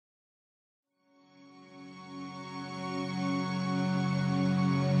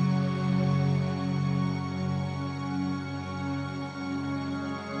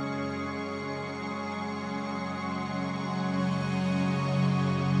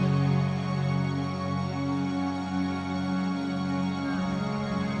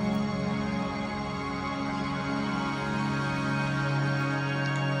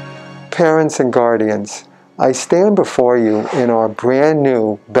Parents and guardians, I stand before you in our brand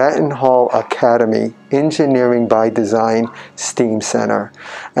new Benton Hall Academy Engineering by Design STEAM Center,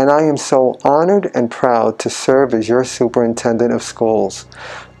 and I am so honored and proud to serve as your superintendent of schools.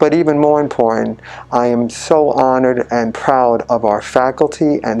 But even more important, I am so honored and proud of our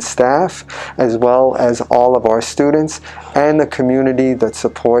faculty and staff, as well as all of our students and the community that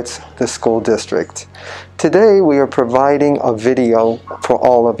supports the school district. Today we are providing a video for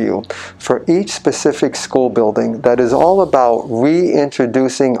all of you for each specific school building that is all about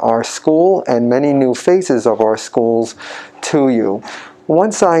reintroducing our school and many new faces of our schools to you.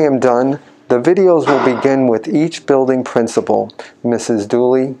 Once I am done, the videos will begin with each building principal, Mrs.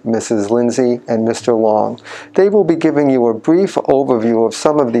 Dooley, Mrs. Lindsay, and Mr. Long. They will be giving you a brief overview of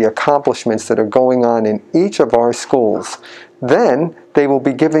some of the accomplishments that are going on in each of our schools. Then, they will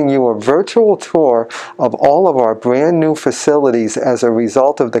be giving you a virtual tour of all of our brand new facilities as a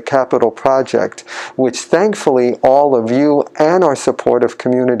result of the capital project, which thankfully all of you and our supportive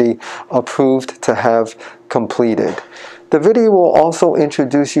community approved to have completed. The video will also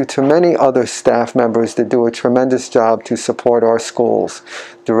introduce you to many other staff members that do a tremendous job to support our schools.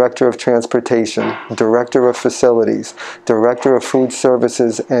 Director of Transportation, Director of Facilities, Director of Food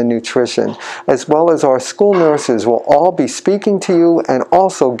Services and Nutrition, as well as our school nurses will all be speaking to you and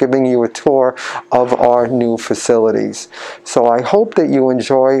also giving you a tour of our new facilities. So I hope that you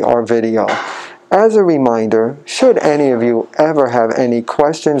enjoy our video. As a reminder, should any of you ever have any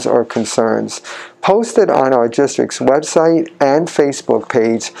questions or concerns, posted on our district's website and Facebook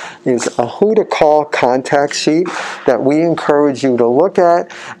page is a who to call contact sheet that we encourage you to look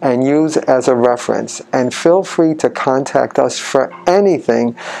at and use as a reference. And feel free to contact us for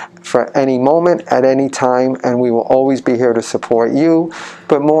anything, for any moment, at any time, and we will always be here to support you,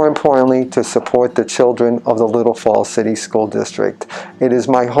 but more importantly, to support the children of the Little Falls City School District. It is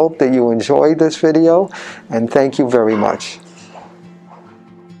my hope that you enjoyed this video, and thank you very much.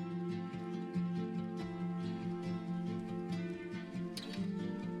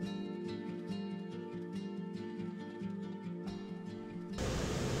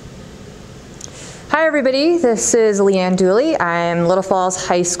 Hi everybody, this is Leanne Dooley. I'm Little Falls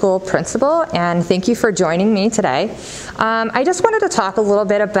High School principal, and thank you for joining me today. I just wanted to talk a little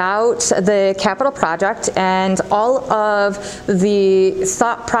bit about the capital project and all of the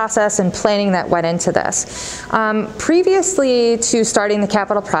thought process and planning that went into this. Previously to starting the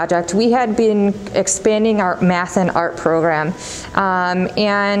capital project, we had been expanding our math and art program,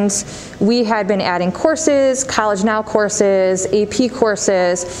 and we had been adding courses, College Now courses, AP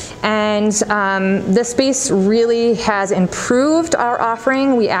courses, and this space really has improved our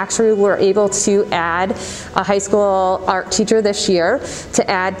offering. We actually were able to add a high school art teacher this year to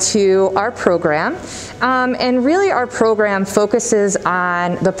add to our program. And really our program focuses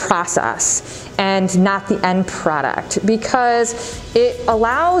on the process and not the end product, because it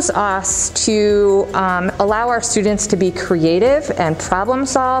allows us to allow our students to be creative and problem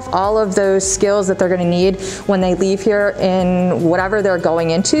solve all of those skills that they're going to need when they leave here in whatever they're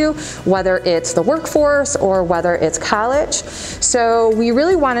going into, whether it's the workforce or whether it's college. So we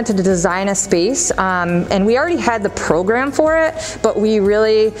really wanted to design a space, and we already had the program for it, but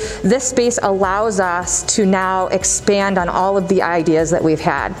this space allows us to now expand on all of the ideas that we've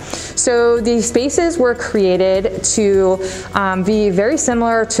had. So these spaces were created to be very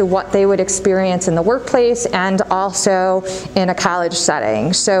similar to what they would experience in the workplace and also in a college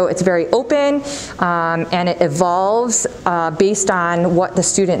setting. So it's very open, and it evolves based on what the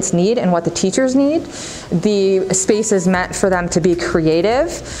students need and what the teachers need. The space is meant for them to be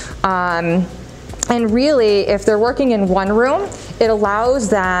creative. And really, if they're working in one room, it allows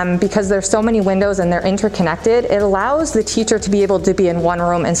them, because there's so many windows and they're interconnected, it allows the teacher to be able to be in one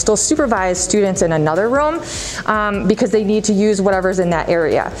room and still supervise students in another room, because they need to use whatever's in that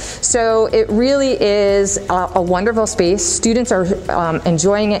area. So it really is a wonderful space. Students are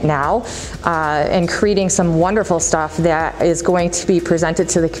enjoying it now and creating some wonderful stuff that is going to be presented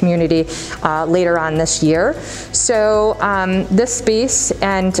to the community later on this year. So this space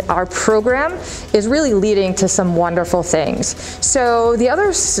and our program is really leading to some wonderful things. So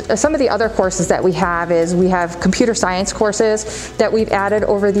some of the other courses that we have is we have computer science courses that we've added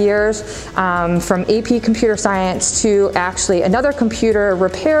over the years, from AP computer science to actually another computer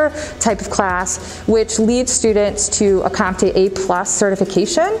repair type of class, which leads students to a CompTIA A+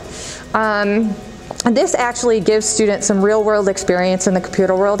 certification. This actually gives students some real-world experience in the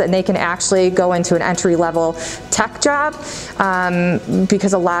computer world, and they can actually go into an entry-level tech job,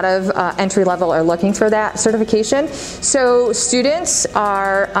 because a lot of entry-level are looking for that certification. So students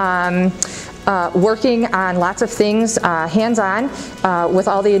are working on lots of things hands-on with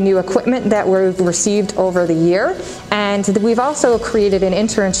all the new equipment that we've received over the year. And we've also created an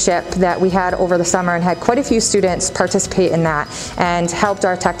internship that we had over the summer and had quite a few students participate in that and helped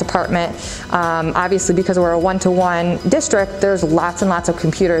our tech department. Obviously, because we're a one-to-one district, there's lots and lots of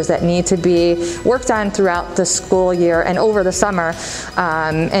computers that need to be worked on throughout the school year and over the summer.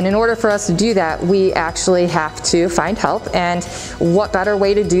 And in order for us to do that, we actually have to find help. And what better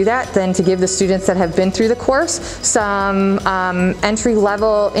way to do that than to give the students that have been through the course some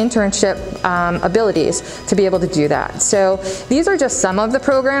entry-level internship abilities to be able to do that. So these are just some of the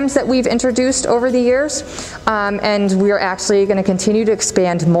programs that we've introduced over the years, and we're actually going to continue to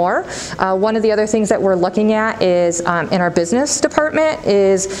expand more. One of the other things that we're looking at is in our business department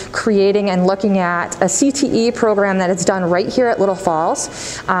is creating and looking at a CTE program that is done right here at Little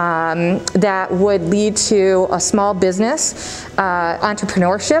Falls that would lead to a small business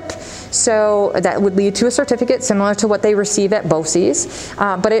entrepreneurship. So that would lead to a certificate similar to what they receive at BOCES,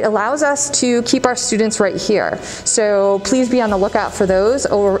 but it allows us to keep our students right here. So please be on the lookout for those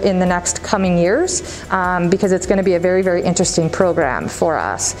over in the next coming years because it's going to be a very, very interesting program for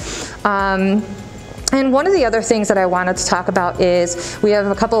us. And one of the other things that I wanted to talk about is we have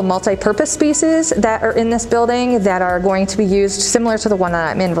a couple of multi-purpose spaces that are in this building that are going to be used similar to the one that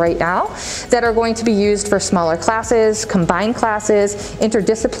I'm in right now, that are going to be used for smaller classes, combined classes,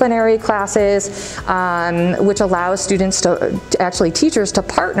 interdisciplinary classes, which allows students to, actually teachers to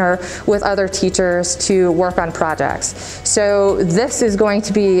partner with other teachers to work on projects. So this is going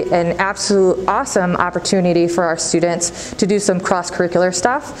to be an absolute awesome opportunity for our students to do some cross-curricular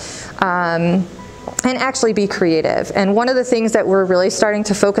stuff. And actually be creative. And one of the things that we're really starting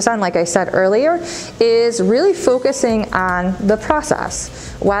to focus on, like I said earlier, is really focusing on the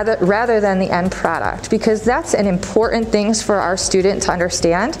process rather than the end product, because that's an important thing for our student to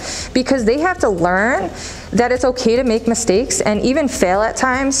understand, because they have to learn that it's okay to make mistakes and even fail at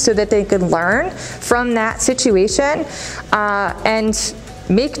times so that they can learn from that situation and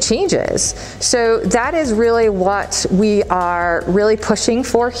make changes. So that is really what we are really pushing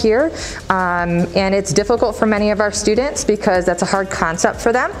for here. And it's difficult for many of our students because that's a hard concept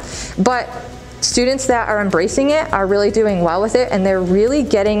for them. But students that are embracing it are really doing well with it, and they're really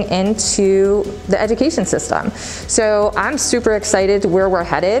getting into the education system. So I'm super excited where we're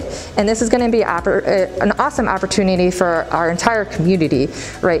headed, and this is going to be an awesome opportunity for our entire community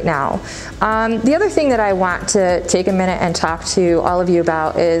right now. The other thing that I want to take a minute and talk to all of you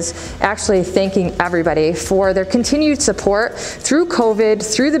about is actually thanking everybody for their continued support through COVID,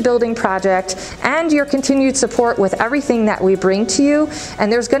 through the building project, and your continued support with everything that we bring to you.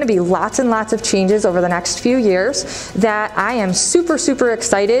 And there's going to be lots and lots of changes over the next few years that I am super, super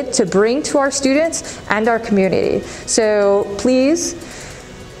excited to bring to our students and our community. So please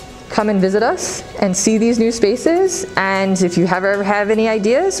come and visit us and see these new spaces. And if you ever have any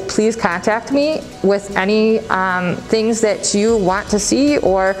ideas, please contact me with any things that you want to see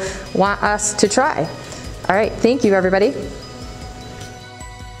or want us to try. All right, thank you, everybody.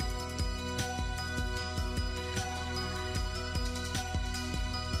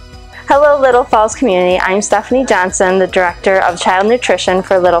 Hello, Little Falls community. I'm Stephanie Johnson, the Director of Child Nutrition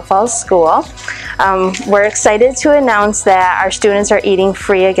for Little Falls School. We're excited to announce that our students are eating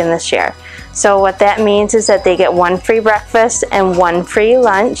free again this year. So what that means is that they get one free breakfast and one free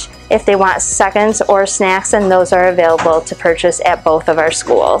lunch. If they want seconds or snacks, then those are available to purchase at both of our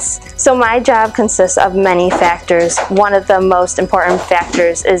schools. So my job consists of many factors. One of the most important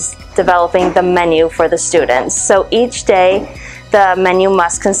factors is developing the menu for the students. So each day, the menu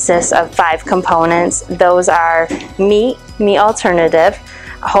must consist of 5 components. Those are meat alternative,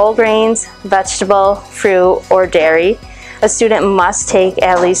 whole grains, vegetable, fruit, or dairy. A student must take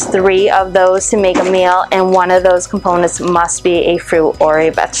at least 3 of those to make a meal, and one of those components must be a fruit or a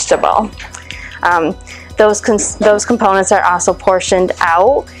vegetable. Those components are also portioned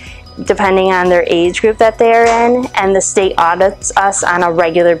out depending on their age group that they are in, and the state audits us on a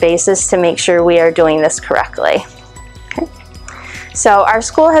regular basis to make sure we are doing this correctly. So our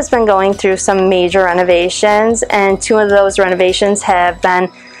school has been going through some major renovations, and 2 of those renovations have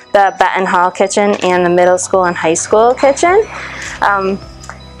been the Benton Hall kitchen and the middle school and high school kitchen.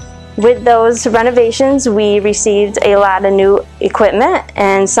 With those renovations, we received a lot of new equipment,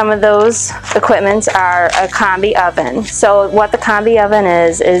 and some of those equipments are a combi oven. So what the combi oven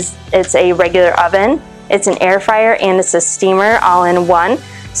is it's a regular oven, it's an air fryer, and it's a steamer all in one.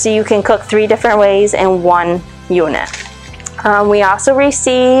 So you can cook 3 different ways in one unit. We also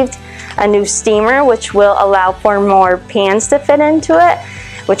received a new steamer, which will allow for more pans to fit into it,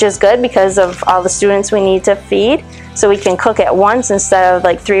 which is good because of all the students we need to feed. so we can cook at once instead of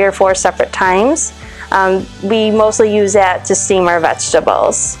like 3 or 4 separate times. We mostly use that to steam our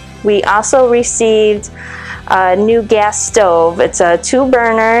vegetables. We also received a new gas stove. It's a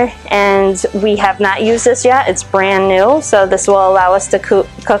 2-burner, and we have not used this yet. It's brand new, so this will allow us to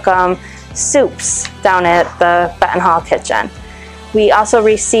cook soups down at the Benton Hall kitchen. We also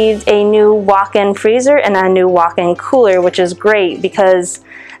received a new walk-in freezer and a new walk-in cooler, which is great because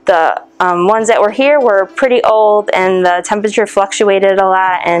the ones that were here were pretty old and the temperature fluctuated a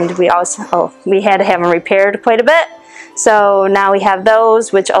lot, and we had to have them repaired quite a bit. So now we have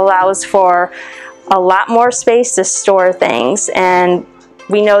those, which allows for a lot more space to store things, and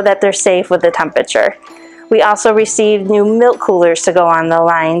we know that they're safe with the temperature. We also received new milk coolers to go on the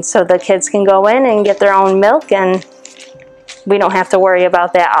line, so the kids can go in and get their own milk, and we don't have to worry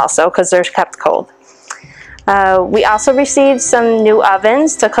about that also because they're kept cold. We also received some new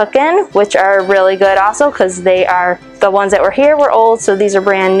ovens to cook in, which are really good also because they are, the ones that were here were old, so these are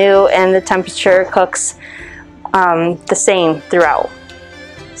brand new, and the temperature cooks the same throughout.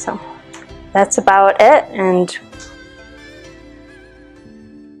 So that's about it. And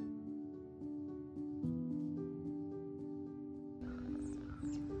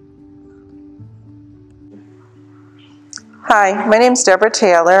hi, my name is Deborah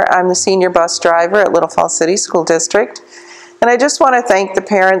Taylor. I'm the senior bus driver at Little Falls City School District. And I just want to thank the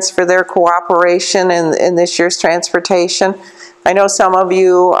parents for their cooperation in this year's transportation. I know some of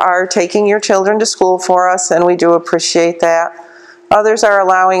you are taking your children to school for us, and we do appreciate that. Others are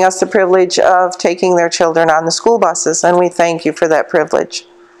allowing us the privilege of taking their children on the school buses, and we thank you for that privilege.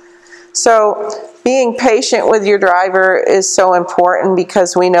 So being patient with your driver is so important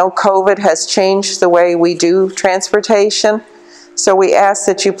because we know COVID has changed the way we do transportation. So we ask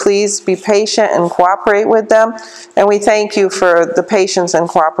that you please be patient and cooperate with them. And we thank you for the patience and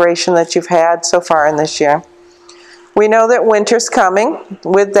cooperation that you've had so far in this year. We know that winter's coming.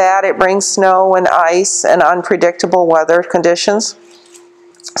 With that, it brings snow and ice and unpredictable weather conditions.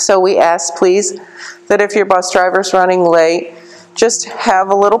 So we ask, please, that if your bus driver's running late, just have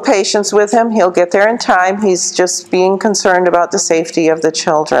a little patience with him. He'll get there in time. He's just being concerned about the safety of the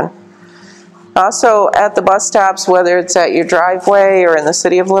children. Also, at the bus stops, whether it's at your driveway or in the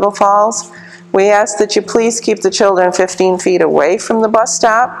city of Little Falls, we ask that you please keep the children 15 feet away from the bus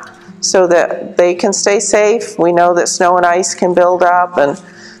stop so that they can stay safe. We know that snow and ice can build up and,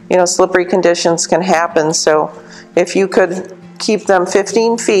 slippery conditions can happen. So if you could keep them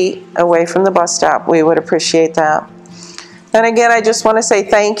 15 feet away from the bus stop, we would appreciate that. And again, I just want to say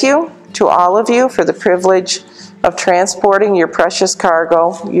thank you to all of you for the privilege of transporting your precious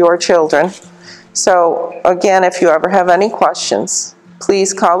cargo, your children. So again, if you ever have any questions,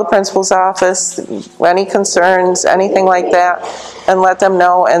 please call the principal's office, any concerns, anything like that, and let them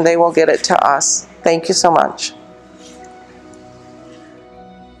know, and they will get it to us. Thank you so much.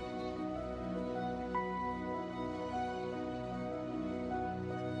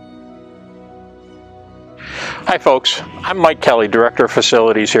 Hi folks, I'm Mike Kelly, Director of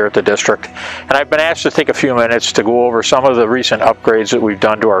Facilities here at the district, and I've been asked to take a few minutes to go over some of the recent upgrades that we've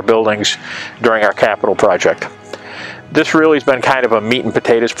done to our buildings during our capital project. This really has been kind of a meat and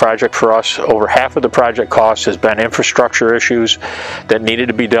potatoes project for us. Over half of the project cost has been infrastructure issues that needed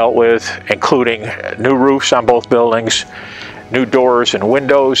to be dealt with, including new roofs on both buildings, new doors and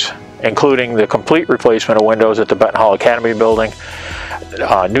windows, including the complete replacement of windows at the Benton Hall Academy building,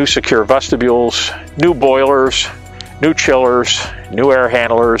 new secure vestibules, new boilers, new chillers, new air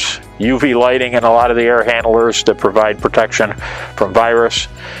handlers, UV lighting in a lot of the air handlers that provide protection from virus.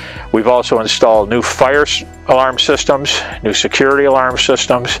 We've also installed new fire alarm systems, new security alarm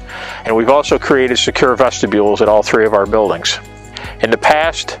systems, and we've also created secure vestibules at all 3 of our buildings. In the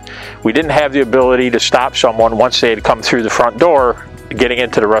past, we didn't have the ability to stop someone once they had come through the front door getting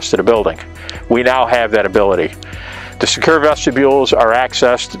into the rest of the building. We now have that ability. The secure vestibules are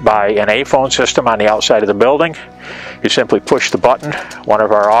accessed by an A-phone system on the outside of the building. You simply push the button. One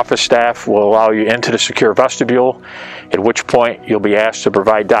of our office staff will allow you into the secure vestibule, at which point you'll be asked to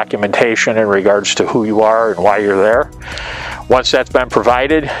provide documentation in regards to who you are and why you're there. Once that's been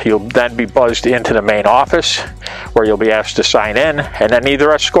provided, you'll then be buzzed into the main office, where you'll be asked to sign in and then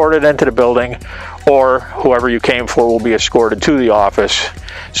either escorted into the building, or whoever you came for will be escorted to the office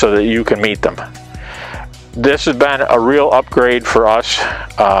so that you can meet them. This has been a real upgrade for us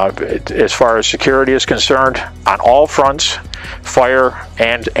as far as security is concerned on all fronts, fire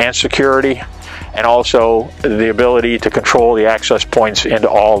and security, and also the ability to control the access points into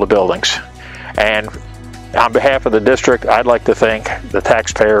all the buildings. And On behalf of the district, I'd like to thank the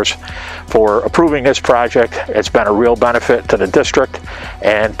taxpayers for approving this project. It's been a real benefit to the district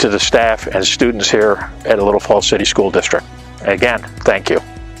and to the staff and students here at Little Falls City School District. Again, thank you.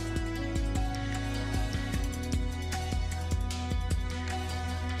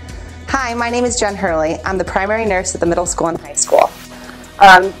 Hi, my name is Jen Hurley. I'm the primary nurse at the middle school and high school.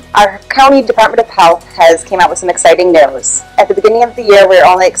 Our County Department of Health has came out with some exciting news. At the beginning of the year, we were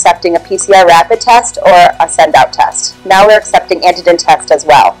only accepting a PCR rapid test or a send-out test. Now we're accepting antigen test as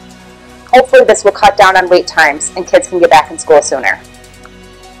well. Hopefully this will cut down on wait times and kids can get back in school sooner.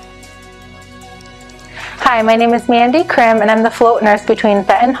 Hi, my name is Mandy Krim, and I'm the float nurse between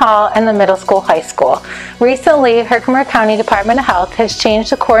Benton Hall and the middle school, high school. Recently, Herkimer County Department of Health has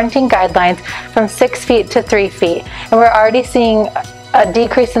changed the quarantine guidelines from 6 feet to 3 feet, and we're already seeing a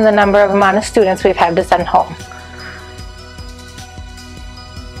decrease in the amount of students we've had to send home.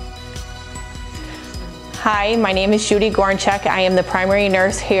 Hi, my name is Judy Gornchek. I am the primary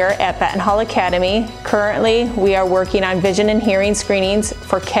nurse here at Benton Hall Academy. Currently, we are working on vision and hearing screenings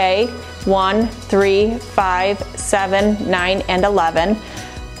for K, 1, 3, 5, 7, 9, and 11.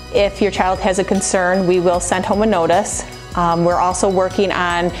 If your child has a concern, we will send home a notice. We're also working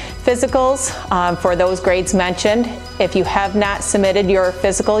on physicals for those grades mentioned. If you have not submitted your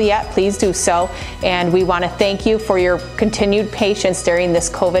physical yet, please do so. And we want to thank you for your continued patience during this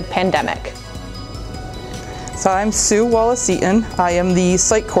COVID pandemic. So I'm Sue Wallace-Eaton. I am the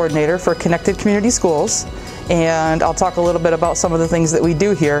site coordinator for Connected Community Schools, and I'll talk a little bit about some of the things that we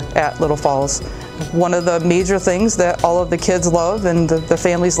do here at Little Falls. One of the major things that all of the kids love and the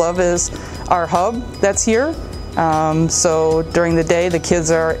families love is our hub that's here. So during the day, the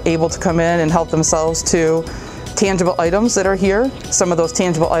kids are able to come in and help themselves to tangible items that are here. Some of those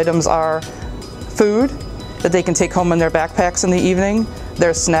tangible items are food that they can take home in their backpacks in the evening.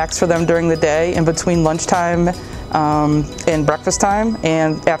 There's snacks for them during the day in between lunchtime and breakfast time,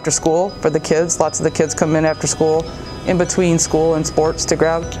 and after school for the kids. Lots of the kids come in after school, in between school and sports, to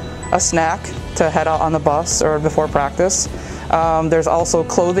grab a snack to head out on the bus or before practice. There's also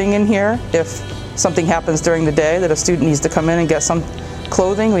clothing in here. If something happens during the day that a student needs to come in and get some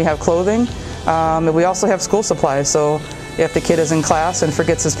clothing, we have clothing. And we also have school supplies, so if the kid is in class and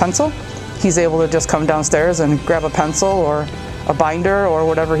forgets his pencil, he's able to just come downstairs and grab a pencil or a binder or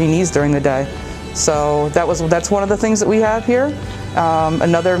whatever he needs during the day. So that's one of the things that we have here.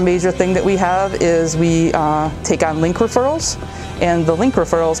 Another major thing that we have is we take on link referrals, and the link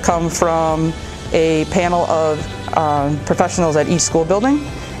referrals come from a panel of professionals at each school building,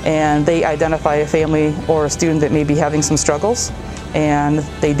 and they identify a family or a student that may be having some struggles, and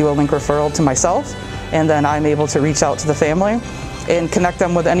they do a link referral to myself, and then I'm able to reach out to the family and connect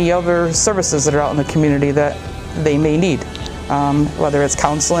them with any other services that are out in the community that they may need, whether it's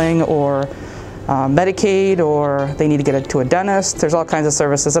counseling or Medicaid, or they need to get to a dentist. There's all kinds of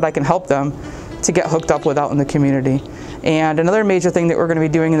services that I can help them to get hooked up with out in the community. And another major thing that we're going to be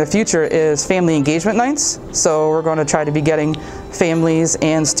doing in the future is family engagement nights. So we're going to try to be getting families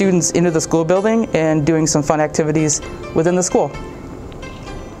and students into the school building and doing some fun activities within the school.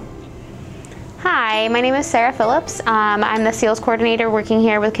 Hi, my name is Sarah Phillips. I'm the SEALS coordinator working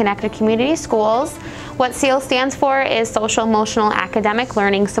here with Connected Community Schools. What SEALS stands for is Social Emotional Academic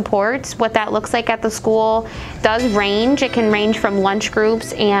Learning Support. What that looks like at the school does range. It can range from lunch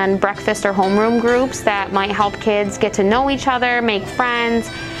groups and breakfast or homeroom groups that might help kids get to know each other, make friends,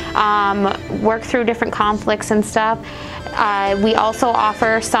 work through different conflicts and stuff. We also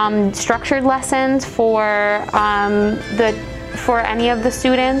offer some structured lessons for any of the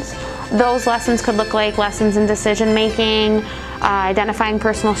students. Those lessons could look like lessons in decision making, identifying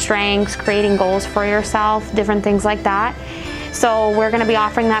personal strengths, creating goals for yourself, different things like that. So we're going to be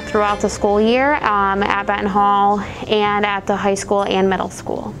offering that throughout the school year at Benton Hall and at the high school and middle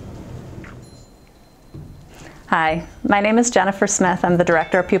school. Hi, my name is Jennifer Smith. I'm the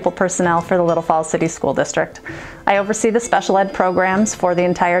Director of Pupil Personnel for the Little Falls City School District. I oversee the special ed programs for the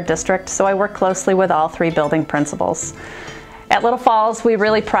entire district, so I work closely with all 3 building principals. At Little Falls, we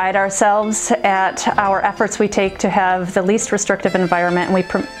really pride ourselves at our efforts we take to have the least restrictive environment, and we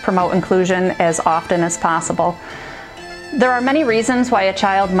promote inclusion as often as possible. There are many reasons why a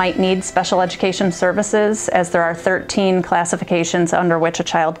child might need special education services, as there are 13 classifications under which a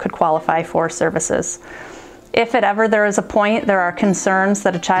child could qualify for services. If at ever there is a point there are concerns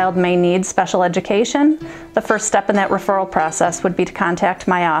that a child may need special education, the first step in that referral process would be to contact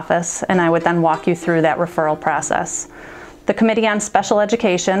my office, and I would then walk you through that referral process. The Committee on Special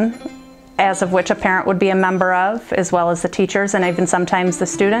Education as of which a parent would be a member of, as well as the teachers and even sometimes the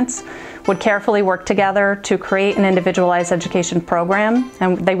students, would carefully work together to create an individualized education program,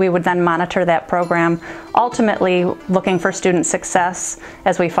 and we would then monitor that program, ultimately looking for student success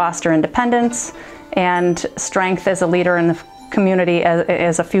as we foster independence and strength as a leader in the community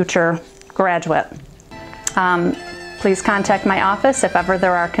as a future graduate. Please contact my office if ever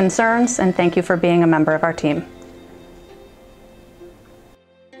there are concerns, and thank you for being a member of our team.